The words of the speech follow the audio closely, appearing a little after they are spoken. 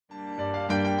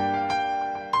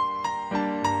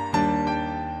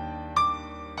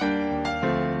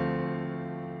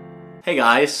Hey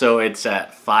guys, so it's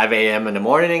at 5 a.m. in the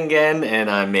morning again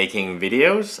and I'm making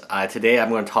videos. Today I'm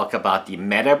going to talk about the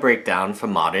meta breakdown for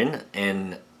Modern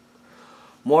and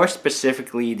more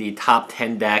specifically the top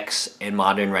 10 decks in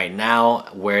Modern right now,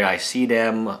 where I see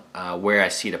them, where I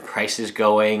see the prices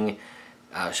going,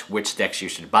 which decks you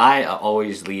should buy. I'll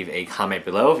always leave a comment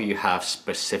below if you have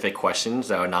specific questions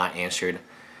that are not answered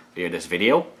via this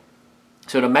video.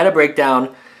 So the meta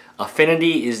breakdown,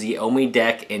 Affinity is the only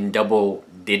deck in double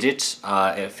digits.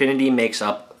 Affinity makes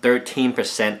up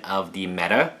 13% of the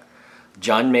meta.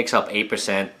 Jund makes up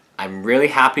 8%. I'm really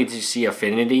happy to see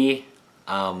Affinity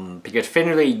because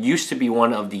Affinity used to be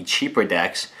one of the cheaper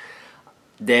decks.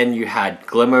 Then you had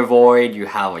Glimmer Void, you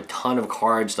have a ton of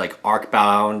cards like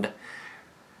Arcbound,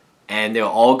 and they're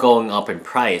all going up in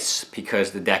price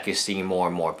because the deck is seeing more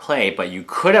and more play, but you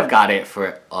could have got it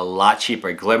for a lot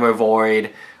cheaper. Glimmer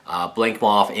Void, Blink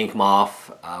Moth, Ink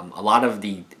Moth, a lot of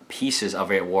the pieces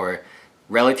of it were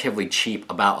relatively cheap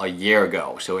about a year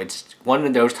ago. So it's one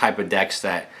of those type of decks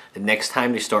that the next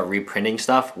time they start reprinting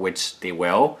stuff, which they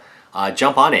will,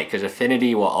 jump on it, because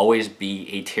Affinity will always be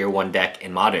a tier 1 deck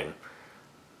in Modern,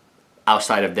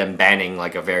 outside of them banning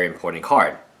like a very important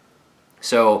card.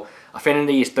 So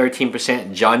Affinity is 13%,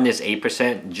 Jund is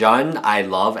 8%. Jund I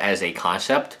love as a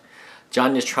concept.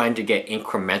 Jund is trying to get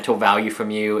incremental value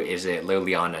from you. Is it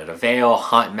Liliana the Veil,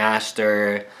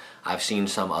 Huntmaster? I've seen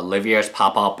some Olivia's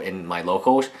pop up in my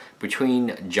locals. Between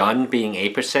Jund being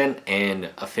 8%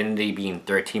 and Affinity being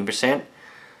 13%,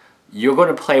 you're going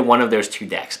to play one of those two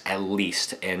decks at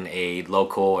least in a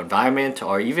local environment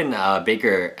or even a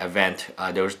bigger event.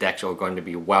 Those decks are going to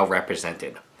be well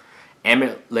represented.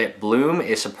 Amulet Bloom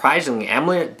is surprisingly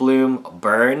Amulet Bloom,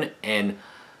 Burn, and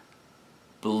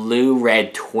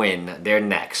Blue-Red Twin. They're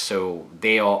next, so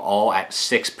they are all at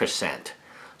 6%.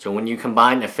 So when you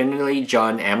combine Affinity,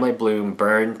 Jund, Amulet Bloom,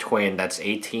 Burn, Twin, that's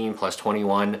 18 plus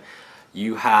 21,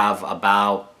 you have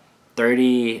about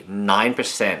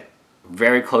 39%,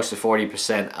 very close to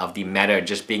 40% of the meta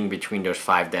just being between those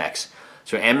 5 decks.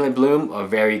 So Amulet Bloom, a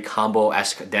very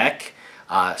combo-esque deck,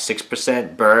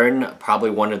 6%. Burn,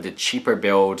 probably one of the cheaper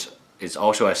builds, is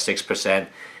also at 6%.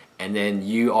 And then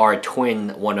you are Twin,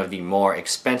 one of the more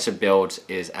expensive builds,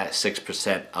 is at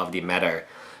 6% of the meta.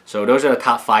 So those are the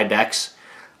top 5 decks.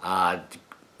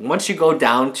 Once you go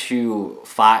down to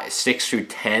 6 through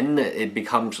 10, it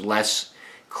becomes less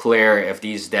clear if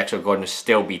these decks are going to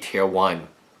still be tier 1.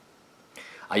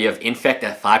 You have Infect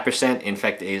at 5%.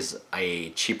 Infect is a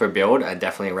cheaper build. I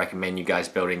definitely recommend you guys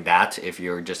building that if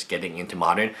you're just getting into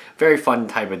Modern. Very fun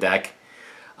type of deck.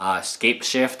 Scape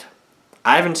Shift.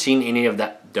 I haven't seen any of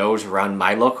those around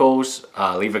my locals.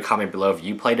 Leave a comment below if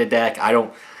you play the deck. I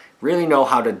don't really know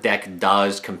how the deck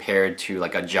does compared to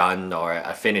like a Jund or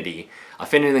Affinity.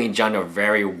 Affinity and Jund are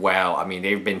very well. I mean,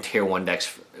 they've been tier 1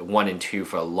 decks 1 and 2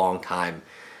 for a long time.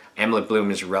 Amulet Bloom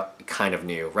is kind of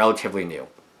new, relatively new.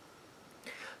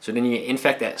 So then you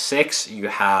Infect at 6, you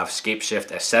have Scape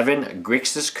Shift at 7,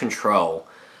 Grixis Control.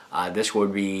 This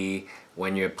would be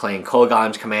when you're playing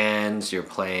Kolaghan's commands, you're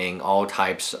playing all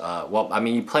types, well, I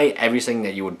mean, you play everything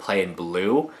that you would play in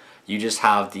blue. You just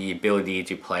have the ability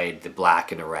to play the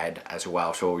black and the red as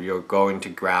well. So you're going to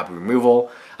grab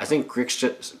removal. I think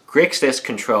Grixis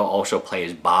Control also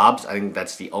plays Bobs. I think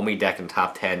that's the only deck in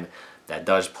top 10 that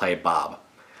does play Bob.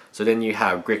 So then you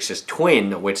have Grixis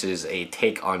Twin, which is a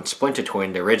take on Splinter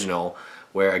Twin, the original,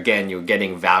 where again, you're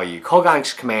getting value.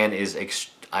 Kolaghan's command is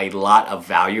a lot of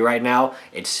value right now.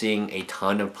 It's seeing a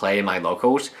ton of play in my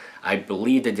locals. I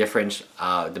believe the difference,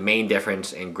 the main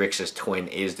difference in Grixis Twin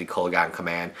is the Kolaghan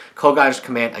command. Kolaghan's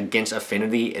command against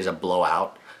Affinity is a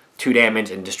blowout. 2 damage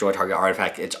and destroy target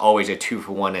artifact. It's always a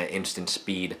 2-for-1 at instant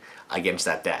speed against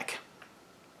that deck.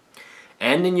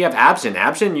 And then you have Absent.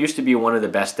 Absent used to be one of the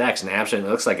best decks, and Absent, it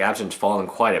looks like Absent's fallen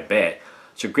quite a bit.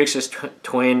 So Grixis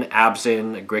Twin,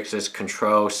 Absent, Grixis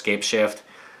Control, Scape Shift,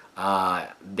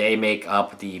 they make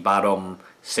up the bottom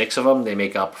 6 of them. They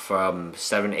make up from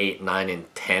 7, 8, 9, and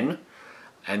 10,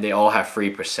 and they all have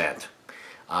 3%.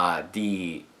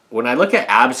 When I look at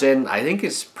Absent, I think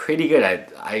it's pretty good.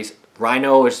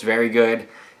 Rhino is very good.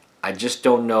 I just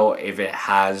don't know if it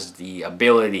has the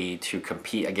ability to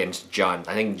compete against Jund.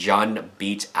 I think Jund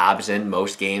beats Absent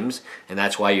most games, and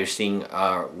that's why you're seeing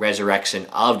a resurrection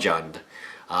of Jund.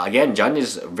 Again, Jund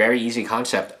is a very easy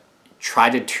concept.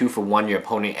 Try to 2-for-1 your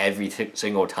opponent every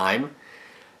single time.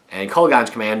 And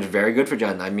Kolaghan's command is very good for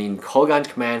Jund. I mean, Kolaghan's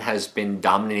command has been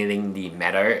dominating the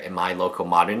meta in my local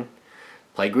Modern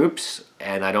playgroups,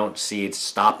 and I don't see it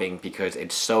stopping because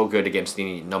it's so good against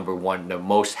the #1, the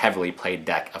most heavily played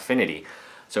deck, Affinity.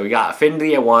 So we got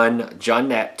Affinity at 1,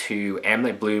 Jund at 2,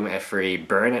 Amulet Bloom at 3,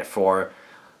 Burn at 4,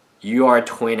 UR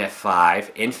Twin at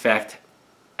 5, Infect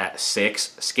at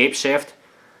 6, Scape Shift,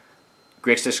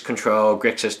 Grixis Control,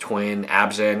 Grixis Twin,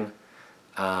 Abzin.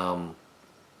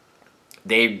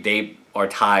 They are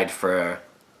tied for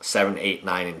 7, 8,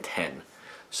 9, and 10.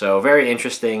 So very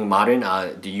interesting modern.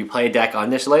 Do you play a deck on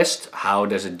this list? How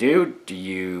does it do? Do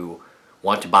you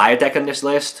want to buy a deck on this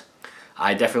list?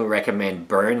 I definitely recommend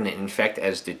Burn and Infect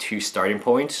as the 2 starting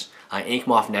points.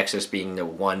 Inkmoth Nexus being the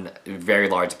one very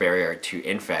large barrier to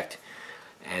Infect.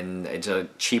 And it's a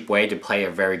cheap way to play a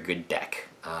very good deck.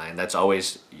 And that's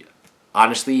always,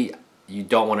 honestly, you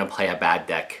don't want to play a bad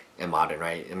deck in Modern,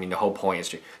 right? I mean, the whole point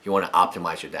is you want to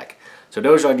optimize your deck. So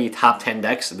those are the top 10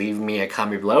 decks. Leave me a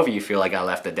comment below if you feel like I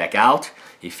left a deck out.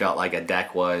 You felt like a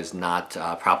deck was not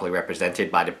properly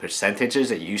represented by the percentages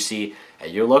that you see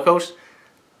at your locals.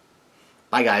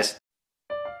 Bye, guys.